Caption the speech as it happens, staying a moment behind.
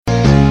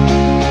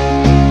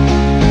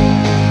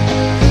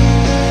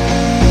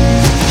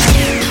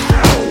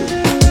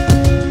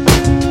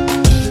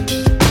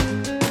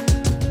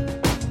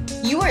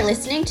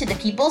to The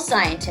People's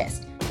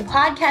Scientist, the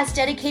podcast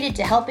dedicated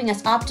to helping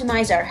us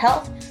optimize our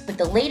health with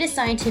the latest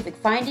scientific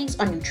findings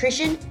on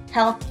nutrition,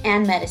 health,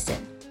 and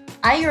medicine.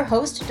 I, your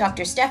host,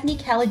 Dr. Stephanie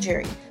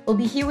Caligiuri, will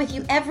be here with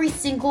you every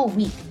single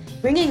week,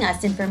 bringing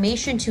us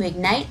information to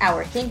ignite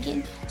our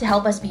thinking to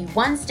help us be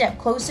one step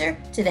closer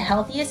to the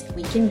healthiest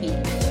we can be.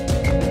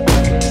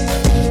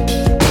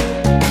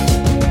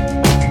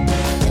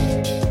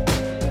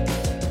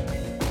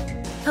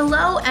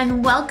 Hello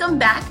and welcome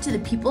back to the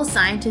People's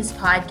Scientist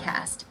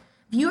podcast.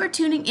 If you are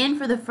tuning in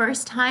for the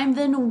first time,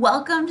 then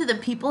welcome to the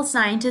People's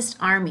Scientist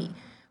Army,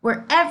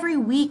 where every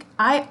week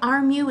I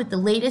arm you with the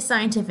latest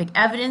scientific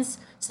evidence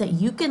so that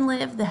you can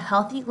live the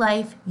healthy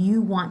life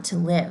you want to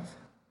live.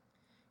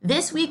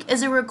 This week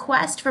is a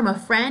request from a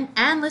friend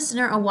and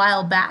listener a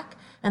while back,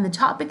 and the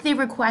topic they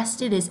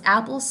requested is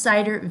apple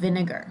cider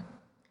vinegar.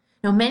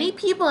 Now, many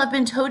people have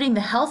been touting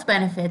the health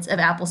benefits of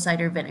apple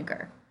cider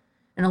vinegar.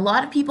 And a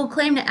lot of people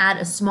claim to add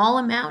a small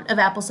amount of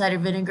apple cider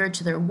vinegar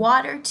to their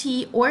water,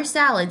 tea, or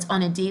salads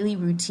on a daily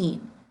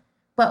routine.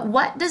 But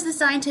what does the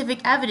scientific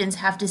evidence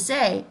have to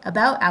say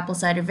about apple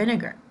cider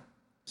vinegar?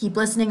 Keep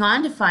listening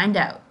on to find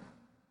out.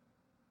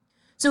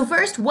 So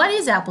first, what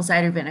is apple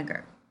cider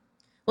vinegar?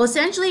 Well,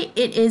 essentially,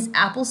 it is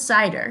apple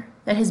cider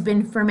that has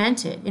been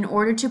fermented in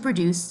order to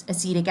produce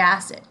acetic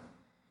acid.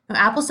 Now,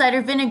 apple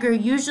cider vinegar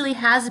usually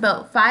has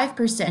about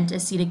 5%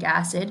 acetic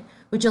acid,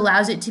 which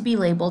allows it to be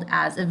labeled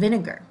as a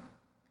vinegar.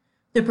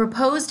 The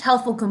proposed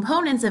healthful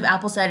components of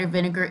apple cider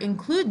vinegar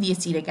include the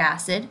acetic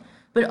acid,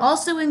 but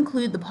also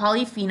include the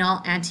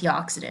polyphenol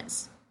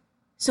antioxidants.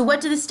 So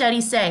what do the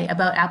studies say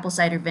about apple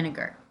cider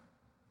vinegar?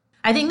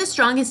 I think the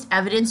strongest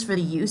evidence for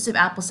the use of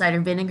apple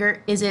cider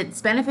vinegar is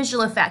its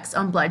beneficial effects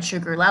on blood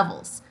sugar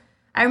levels.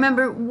 I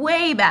remember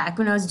way back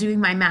when I was doing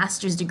my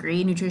master's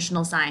degree in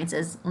nutritional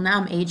sciences. Well,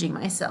 now I'm aging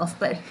myself,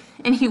 but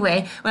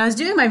anyway, when I was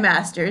doing my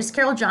master's,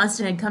 Carol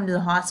Johnston had come to the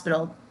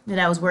hospital that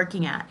I was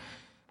working at.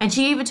 And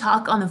she gave a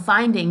talk on the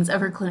findings of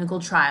her clinical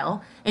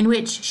trial in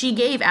which she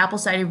gave apple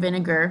cider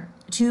vinegar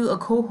to a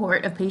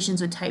cohort of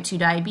patients with type 2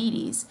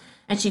 diabetes,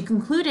 and she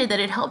concluded that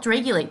it helped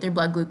regulate their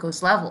blood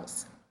glucose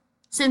levels.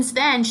 Since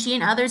then, she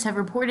and others have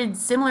reported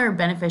similar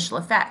beneficial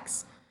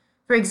effects.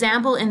 For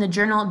example, in the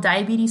journal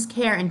Diabetes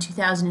Care in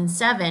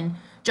 2007,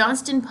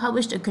 Johnston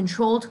published a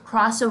controlled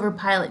crossover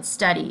pilot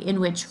study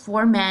in which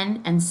 4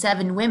 men and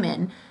 7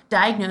 women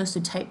diagnosed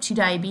with type 2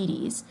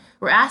 diabetes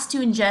were asked to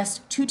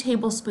ingest 2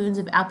 tablespoons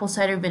of apple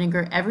cider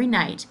vinegar every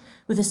night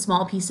with a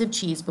small piece of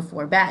cheese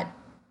before bed.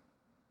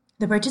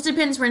 The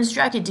participants were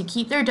instructed to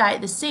keep their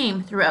diet the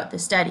same throughout the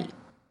study.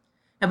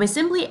 Now, by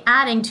simply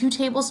adding 2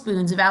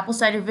 tablespoons of apple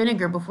cider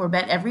vinegar before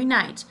bed every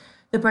night,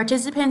 the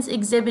participants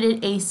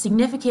exhibited a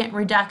significant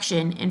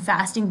reduction in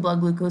fasting blood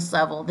glucose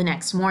level the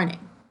next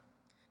morning.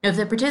 Now, if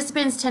the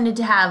participants tended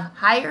to have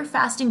higher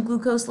fasting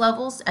glucose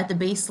levels at the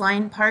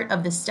baseline part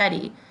of the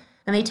study,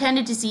 and they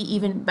tended to see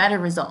even better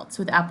results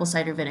with apple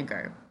cider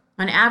vinegar.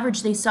 On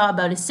average, they saw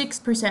about a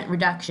 6%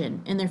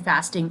 reduction in their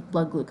fasting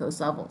blood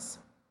glucose levels.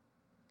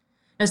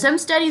 Now, some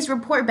studies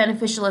report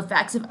beneficial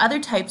effects of other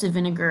types of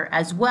vinegar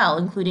as well,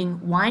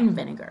 including wine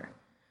vinegar.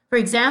 For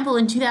example,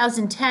 in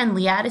 2010,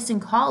 Liadis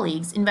and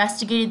colleagues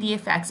investigated the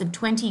effects of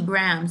 20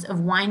 grams of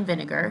wine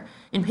vinegar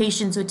in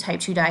patients with type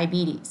 2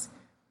 diabetes.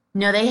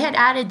 Now, they had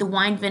added the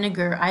wine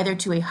vinegar either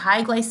to a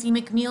high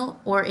glycemic meal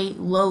or a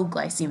low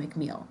glycemic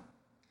meal.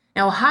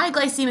 Now, a high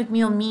glycemic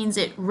meal means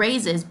it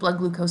raises blood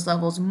glucose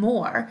levels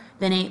more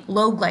than a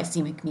low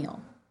glycemic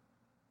meal.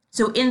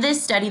 So in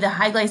this study, the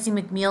high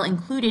glycemic meal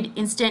included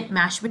instant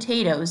mashed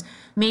potatoes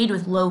made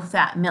with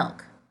low-fat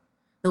milk.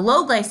 The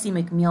low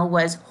glycemic meal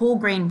was whole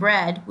grain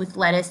bread with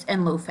lettuce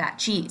and low-fat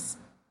cheese.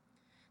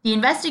 The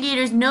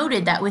investigators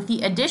noted that with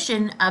the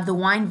addition of the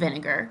wine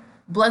vinegar,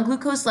 blood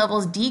glucose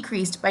levels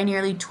decreased by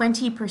nearly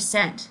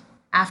 20%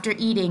 after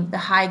eating the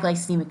high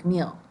glycemic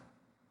meal.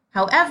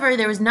 However,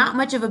 there was not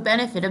much of a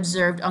benefit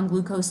observed on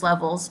glucose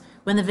levels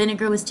when the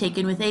vinegar was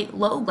taken with a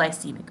low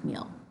glycemic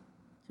meal.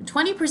 So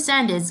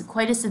 20% is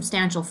quite a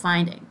substantial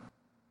finding.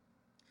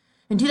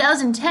 In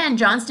 2010,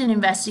 Johnston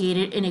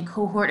investigated in a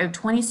cohort of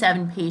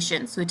 27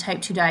 patients with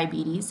type 2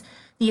 diabetes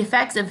the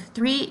effects of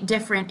 3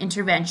 different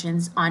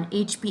interventions on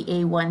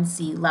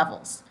HbA1c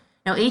levels.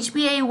 Now,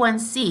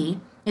 HbA1c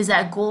is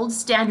that gold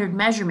standard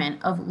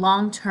measurement of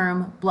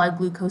long-term blood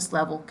glucose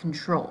level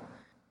control.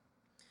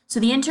 So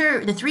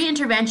the 3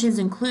 interventions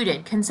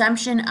included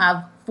consumption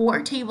of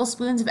 4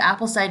 tablespoons of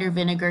apple cider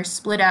vinegar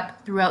split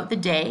up throughout the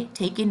day,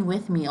 taken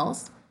with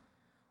meals,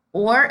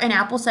 or an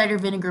apple cider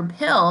vinegar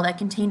pill that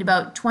contained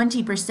about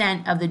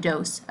 20% of the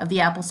dose of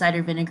the apple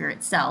cider vinegar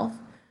itself,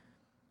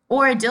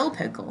 or a dill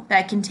pickle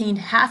that contained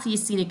half the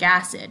acetic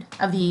acid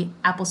of the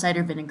apple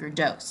cider vinegar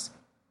dose.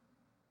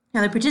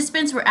 Now, the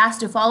participants were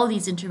asked to follow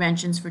these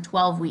interventions for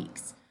 12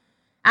 weeks.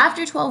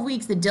 After 12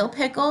 weeks, the dill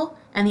pickle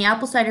and the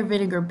apple cider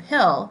vinegar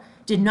pill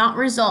did not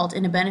result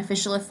in a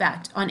beneficial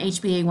effect on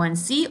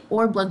HbA1c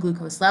or blood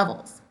glucose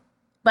levels.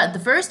 But the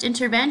first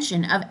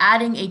intervention of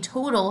adding a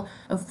total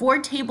of 4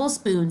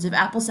 tablespoons of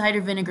apple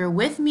cider vinegar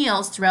with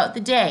meals throughout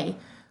the day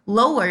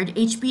lowered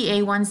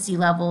HbA1c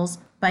levels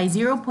by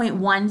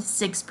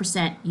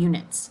 0.16%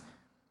 units.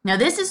 Now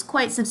this is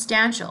quite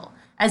substantial,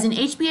 as an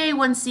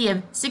HbA1c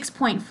of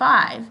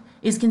 6.5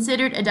 is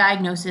considered a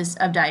diagnosis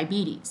of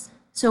diabetes.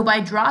 So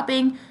by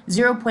dropping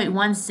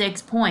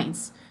 0.16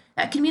 points,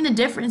 that can mean the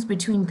difference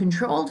between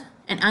controlled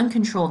and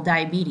uncontrolled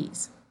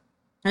diabetes.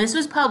 Now this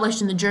was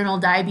published in the journal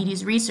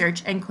Diabetes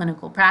Research and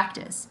Clinical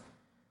Practice.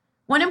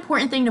 One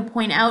important thing to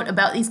point out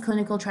about these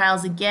clinical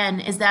trials again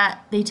is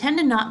that they tend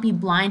to not be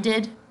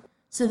blinded,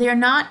 so they are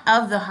not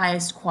of the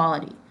highest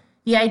quality.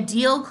 The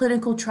ideal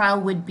clinical trial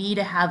would be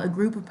to have a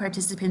group of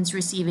participants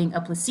receiving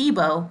a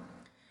placebo,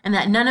 and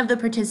that none of the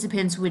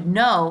participants would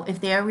know if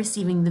they are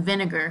receiving the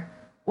vinegar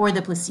or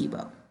the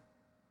placebo.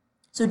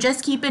 So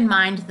just keep in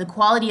mind the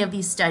quality of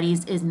these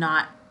studies is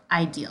not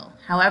ideal.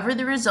 However,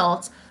 the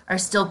results are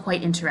still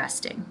quite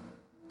interesting.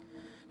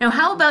 Now,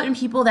 how about in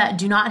people that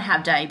do not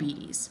have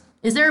diabetes?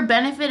 Is there a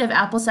benefit of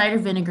apple cider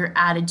vinegar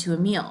added to a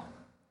meal?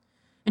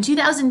 In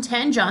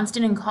 2010,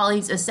 Johnston and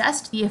colleagues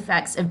assessed the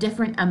effects of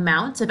different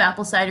amounts of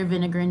apple cider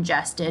vinegar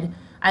ingested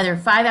either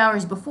 5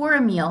 hours before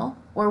a meal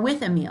or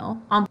with a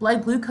meal on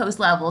blood glucose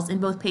levels in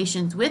both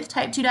patients with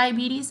type 2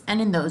 diabetes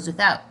and in those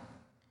without.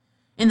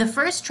 In the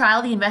first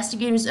trial, the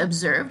investigators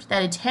observed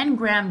that a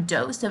 10-gram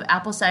dose of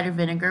apple cider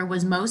vinegar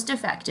was most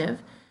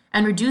effective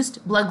and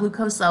reduced blood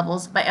glucose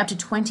levels by up to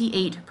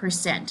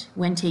 28%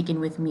 when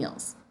taken with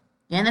meals.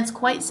 And that's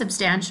quite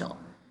substantial.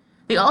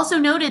 They also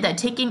noted that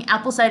taking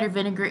apple cider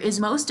vinegar is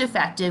most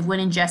effective when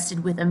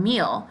ingested with a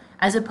meal,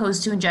 as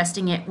opposed to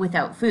ingesting it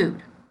without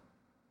food.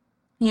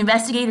 The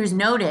investigators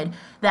noted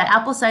that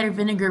apple cider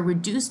vinegar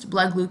reduced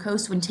blood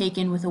glucose when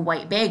taken with a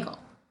white bagel.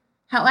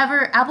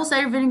 However, apple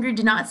cider vinegar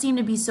did not seem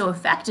to be so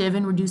effective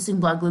in reducing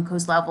blood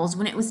glucose levels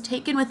when it was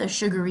taken with a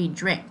sugary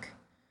drink.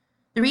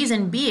 The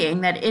reason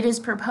being that it is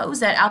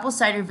proposed that apple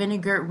cider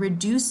vinegar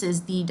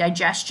reduces the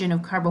digestion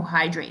of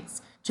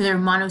carbohydrates to their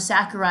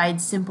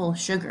monosaccharide simple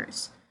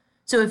sugars.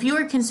 So if you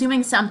are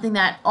consuming something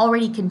that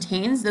already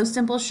contains those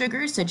simple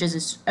sugars, such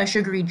as a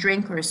sugary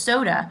drink or a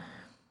soda,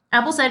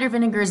 apple cider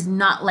vinegar is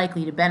not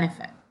likely to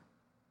benefit.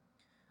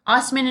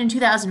 Ostman in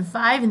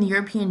 2005 in the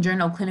European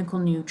Journal of Clinical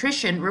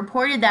Nutrition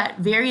reported that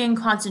varying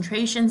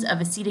concentrations of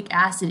acetic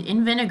acid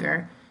in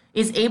vinegar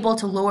is able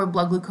to lower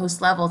blood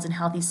glucose levels in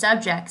healthy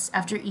subjects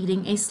after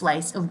eating a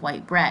slice of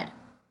white bread.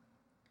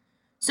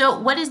 So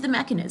what is the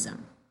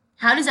mechanism?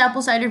 How does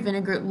apple cider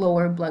vinegar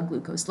lower blood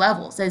glucose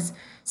levels? As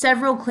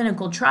several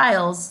clinical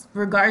trials,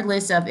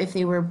 regardless of if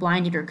they were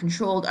blinded or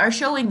controlled, are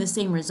showing the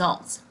same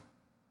results.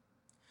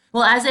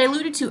 Well, as I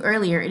alluded to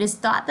earlier, it is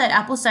thought that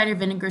apple cider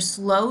vinegar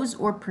slows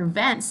or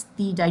prevents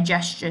the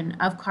digestion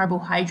of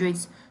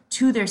carbohydrates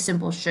to their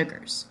simple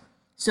sugars.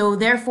 So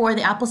therefore,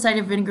 the apple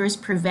cider vinegar is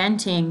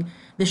preventing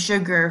the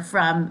sugar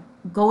from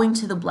going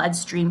to the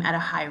bloodstream at a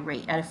high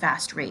rate, at a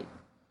fast rate.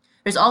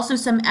 There's also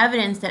some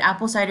evidence that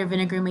apple cider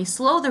vinegar may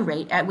slow the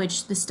rate at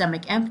which the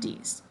stomach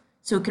empties,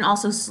 so it can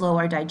also slow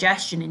our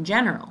digestion in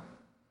general.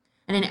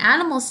 And in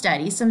animal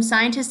studies, some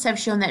scientists have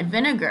shown that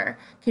vinegar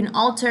can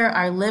alter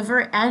our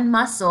liver and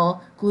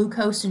muscle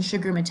glucose and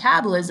sugar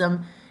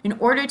metabolism in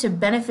order to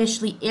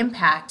beneficially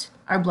impact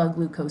our blood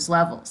glucose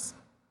levels.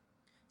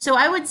 So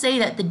I would say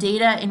that the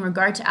data in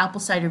regard to apple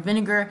cider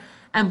vinegar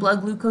and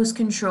blood glucose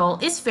control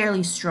is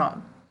fairly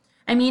strong.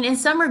 I mean, in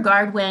some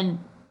regard,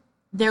 when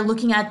they're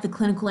looking at the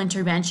clinical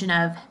intervention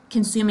of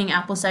consuming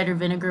apple cider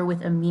vinegar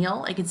with a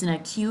meal, like it's an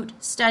acute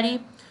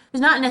study,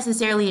 there's not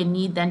necessarily a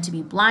need then to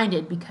be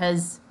blinded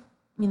because,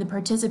 the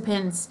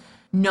participants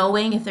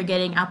knowing if they're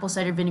getting apple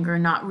cider vinegar or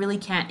not really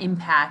can't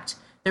impact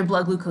their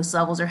blood glucose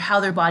levels or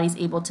how their body's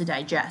able to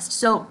digest.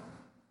 So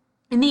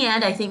in the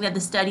end, I think that the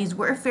studies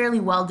were fairly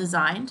well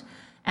designed,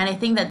 and I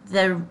think that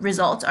the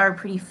results are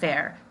pretty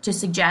fair to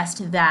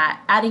suggest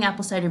that adding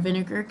apple cider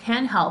vinegar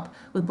can help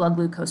with blood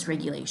glucose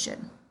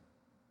regulation.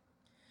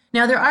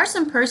 Now, there are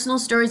some personal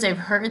stories I've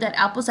heard that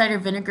apple cider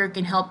vinegar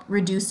can help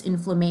reduce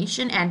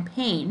inflammation and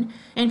pain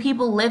in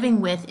people living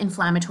with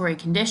inflammatory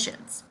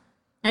conditions.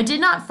 I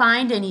did not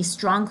find any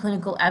strong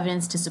clinical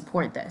evidence to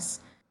support this.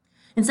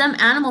 In some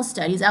animal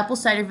studies, apple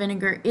cider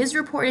vinegar is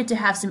reported to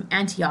have some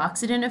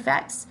antioxidant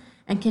effects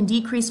and can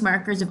decrease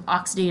markers of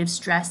oxidative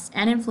stress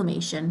and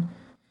inflammation.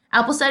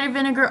 Apple cider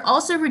vinegar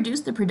also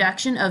reduced the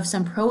production of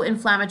some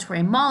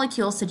pro-inflammatory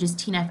molecules such as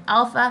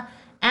TNF-alpha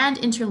and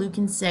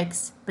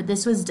interleukin-6, but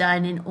this was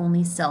done in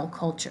only cell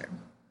culture.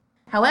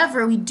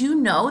 However, we do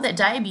know that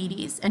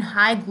diabetes and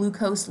high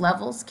glucose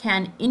levels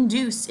can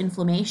induce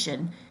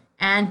inflammation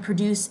and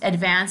produce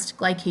advanced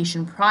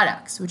glycation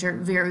products, which are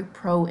very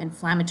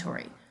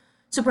pro-inflammatory.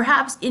 So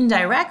perhaps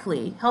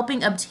indirectly,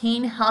 helping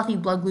obtain healthy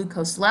blood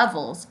glucose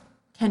levels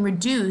can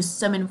reduce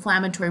some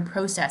inflammatory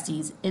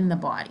processes in the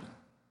body.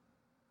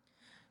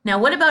 Now,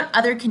 what about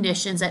other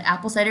conditions that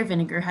apple cider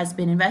vinegar has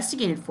been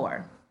investigated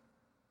for?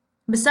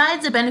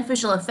 Besides the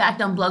beneficial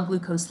effect on blood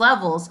glucose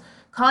levels,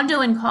 Kondo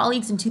and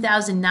colleagues in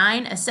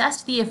 2009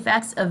 assessed the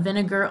effects of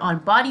vinegar on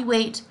body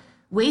weight,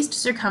 waist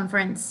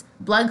circumference,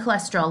 blood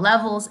cholesterol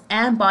levels,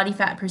 and body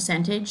fat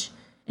percentage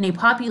in a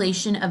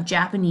population of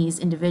Japanese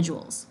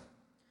individuals.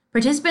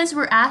 Participants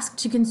were asked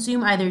to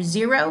consume either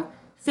 0,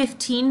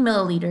 15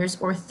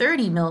 milliliters or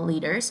 30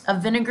 milliliters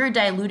of vinegar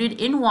diluted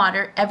in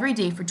water every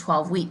day for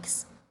 12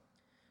 weeks.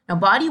 Now,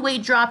 body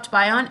weight dropped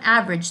by on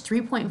average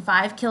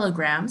 3.5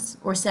 kilograms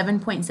or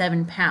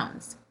 7.7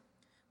 pounds.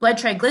 Blood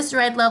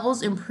triglyceride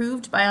levels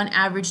improved by on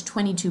average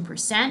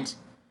 22%,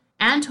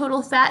 and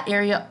total fat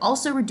area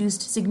also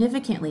reduced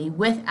significantly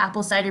with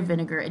apple cider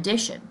vinegar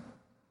addition.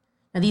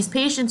 Now, these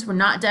patients were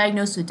not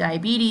diagnosed with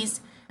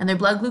diabetes, and their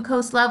blood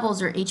glucose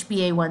levels, or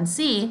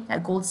HbA1c,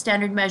 that gold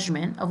standard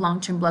measurement of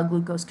long-term blood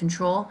glucose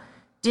control,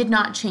 did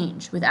not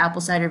change with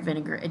apple cider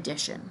vinegar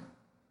addition.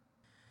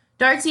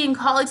 Darcy and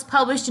colleagues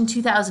published in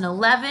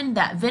 2011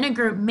 that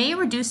vinegar may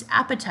reduce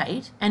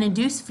appetite and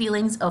induce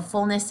feelings of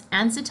fullness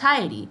and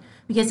satiety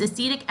because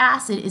acetic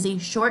acid is a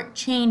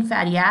short-chain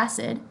fatty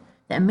acid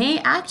that may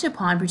act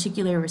upon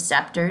particular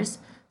receptors,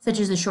 such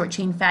as the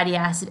short-chain fatty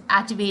acid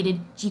activated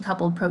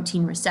G-coupled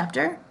protein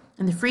receptor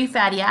and the free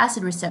fatty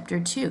acid receptor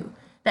 2,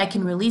 that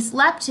can release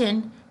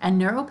leptin and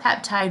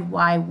neuropeptide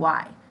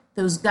YY,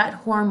 those gut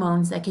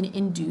hormones that can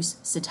induce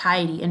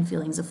satiety and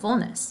feelings of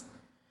fullness.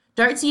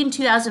 Darcy in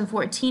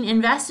 2014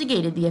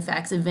 investigated the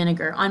effects of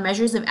vinegar on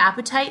measures of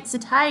appetite,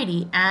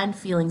 satiety, and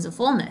feelings of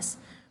fullness,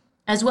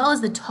 as well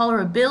as the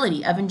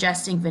tolerability of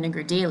ingesting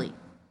vinegar daily.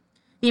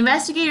 The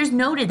investigators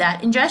noted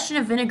that ingestion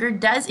of vinegar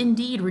does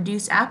indeed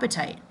reduce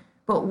appetite,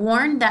 but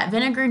warned that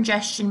vinegar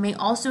ingestion may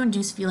also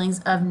induce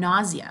feelings of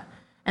nausea,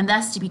 and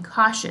thus to be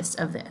cautious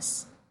of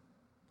this.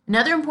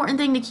 Another important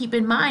thing to keep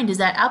in mind is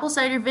that apple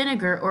cider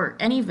vinegar, or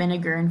any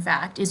vinegar in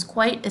fact, is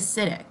quite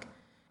acidic,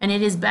 and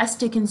it is best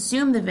to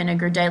consume the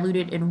vinegar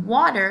diluted in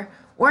water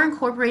or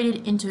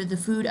incorporated into the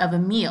food of a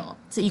meal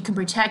so you can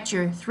protect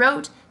your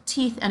throat,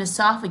 teeth, and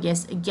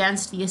esophagus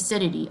against the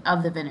acidity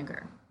of the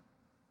vinegar.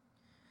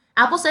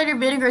 Apple cider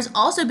vinegar has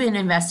also been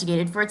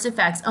investigated for its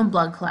effects on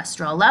blood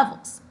cholesterol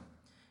levels.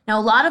 Now,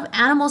 a lot of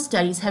animal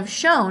studies have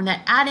shown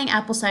that adding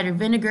apple cider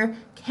vinegar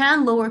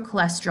can lower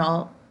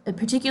cholesterol,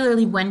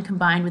 particularly when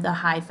combined with a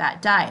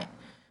high-fat diet.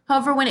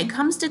 However, when it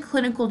comes to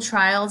clinical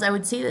trials, I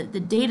would say that the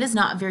data is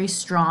not very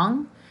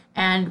strong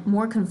and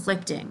more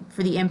conflicting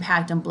for the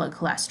impact on blood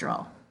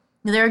cholesterol.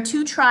 Now, there are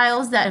 2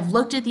 trials that have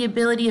looked at the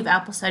ability of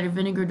apple cider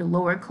vinegar to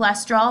lower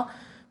cholesterol.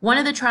 One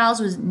of the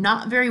trials was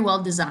not very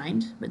well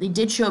designed, but they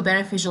did show a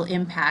beneficial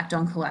impact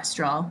on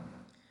cholesterol.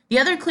 The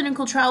other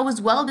clinical trial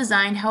was well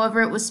designed,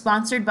 however, it was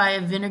sponsored by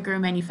a vinegar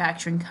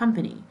manufacturing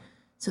company,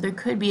 so there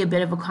could be a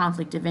bit of a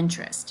conflict of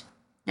interest.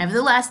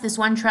 Nevertheless, this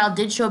one trial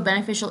did show a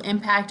beneficial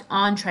impact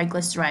on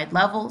triglyceride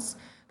levels,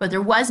 but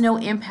there was no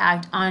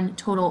impact on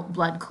total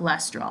blood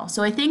cholesterol.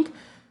 So I think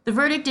the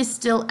verdict is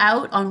still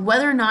out on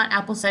whether or not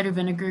apple cider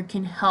vinegar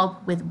can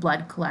help with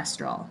blood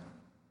cholesterol.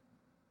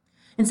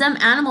 In some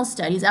animal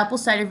studies, apple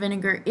cider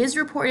vinegar is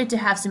reported to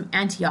have some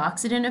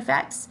antioxidant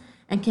effects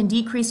and can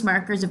decrease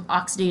markers of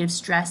oxidative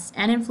stress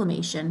and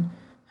inflammation.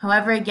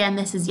 However, again,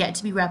 this is yet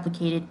to be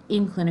replicated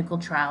in clinical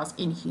trials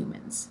in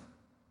humans.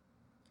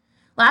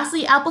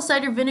 Lastly, apple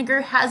cider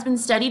vinegar has been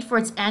studied for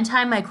its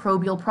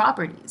antimicrobial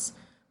properties.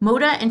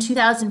 Moda in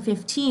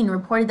 2015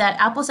 reported that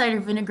apple cider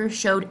vinegar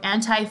showed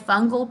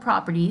antifungal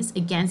properties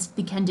against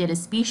the Candida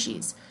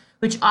species,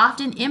 which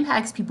often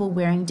impacts people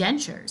wearing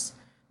dentures.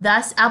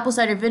 Thus, apple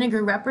cider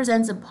vinegar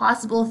represents a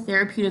possible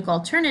therapeutic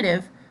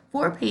alternative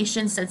for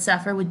patients that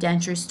suffer with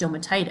denture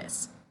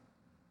stomatitis.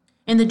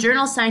 In the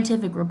journal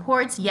Scientific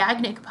Reports,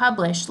 Yagnik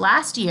published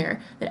last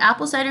year that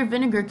apple cider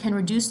vinegar can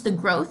reduce the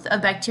growth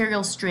of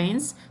bacterial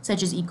strains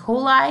such as E.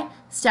 coli,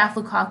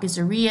 Staphylococcus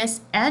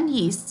aureus, and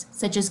yeasts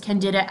such as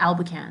Candida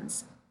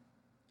albicans.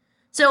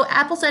 So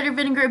apple cider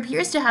vinegar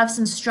appears to have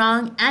some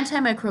strong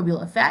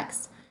antimicrobial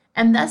effects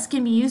and thus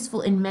can be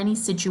useful in many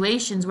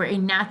situations where a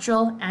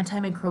natural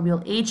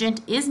antimicrobial agent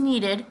is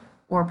needed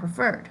or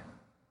preferred.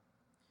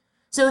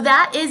 So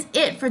that is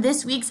it for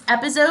this week's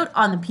episode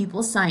on The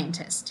People's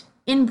Scientist.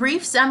 In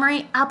brief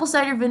summary, apple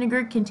cider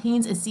vinegar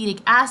contains acetic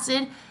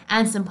acid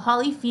and some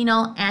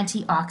polyphenol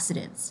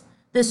antioxidants.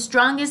 The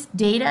strongest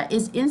data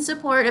is in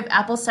support of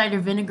apple cider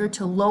vinegar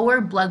to lower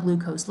blood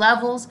glucose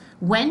levels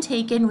when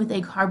taken with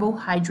a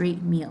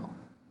carbohydrate meal.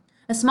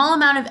 A small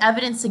amount of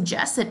evidence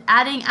suggests that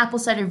adding apple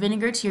cider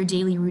vinegar to your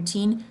daily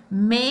routine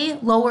may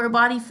lower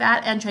body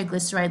fat and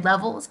triglyceride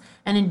levels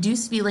and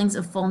induce feelings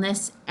of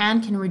fullness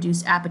and can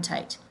reduce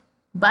appetite.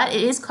 But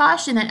it is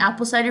cautioned that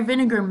apple cider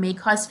vinegar may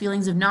cause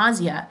feelings of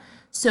nausea,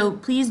 so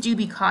please do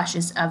be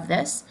cautious of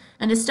this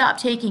and to stop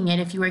taking it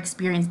if you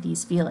experience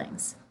these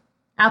feelings.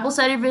 Apple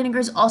cider vinegar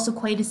is also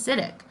quite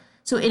acidic,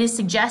 so it is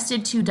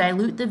suggested to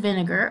dilute the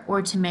vinegar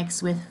or to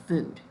mix with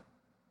food.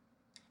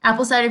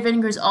 Apple cider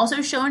vinegar is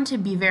also shown to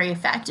be very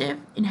effective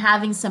in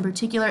having some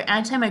particular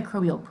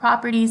antimicrobial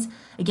properties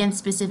against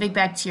specific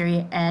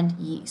bacteria and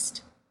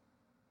yeast.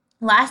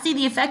 Lastly,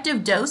 the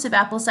effective dose of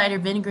apple cider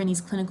vinegar in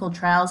these clinical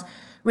trials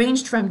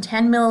ranged from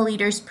 10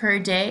 milliliters per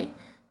day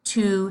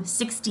to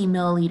 60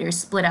 milliliters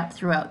split up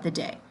throughout the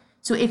day.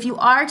 So if you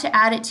are to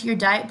add it to your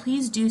diet,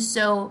 please do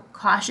so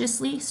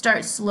cautiously,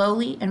 start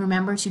slowly, and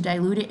remember to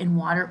dilute it in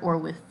water or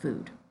with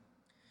food.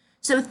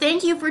 So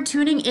thank you for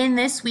tuning in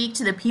this week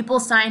to the People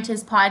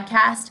Scientist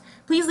podcast.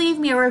 Please leave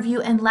me a review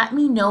and let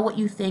me know what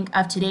you think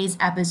of today's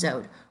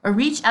episode, or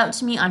reach out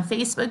to me on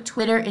Facebook,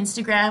 Twitter,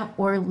 Instagram,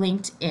 or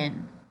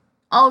LinkedIn.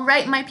 All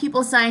right, my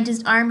People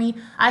Scientist Army,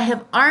 I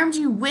have armed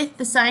you with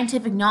the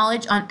scientific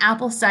knowledge on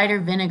apple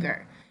cider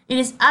vinegar. It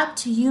is up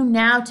to you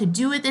now to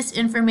do with this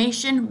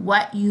information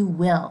what you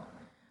will.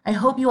 I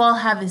hope you all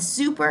have a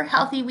super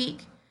healthy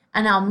week,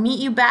 and I'll meet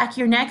you back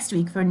here next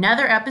week for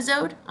another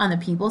episode on the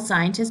People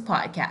Scientist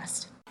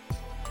podcast.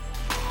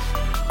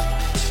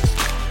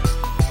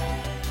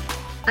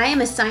 I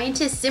am a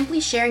scientist simply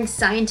sharing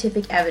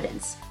scientific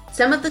evidence.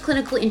 Some of the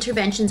clinical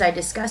interventions I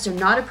discuss are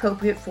not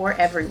appropriate for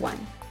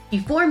everyone.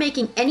 Before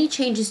making any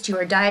changes to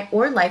your diet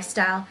or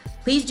lifestyle,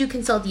 please do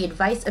consult the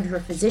advice of your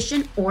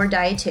physician or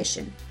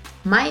dietitian.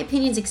 My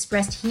opinions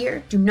expressed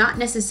here do not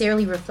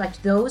necessarily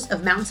reflect those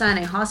of Mount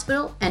Sinai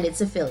Hospital and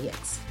its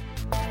affiliates.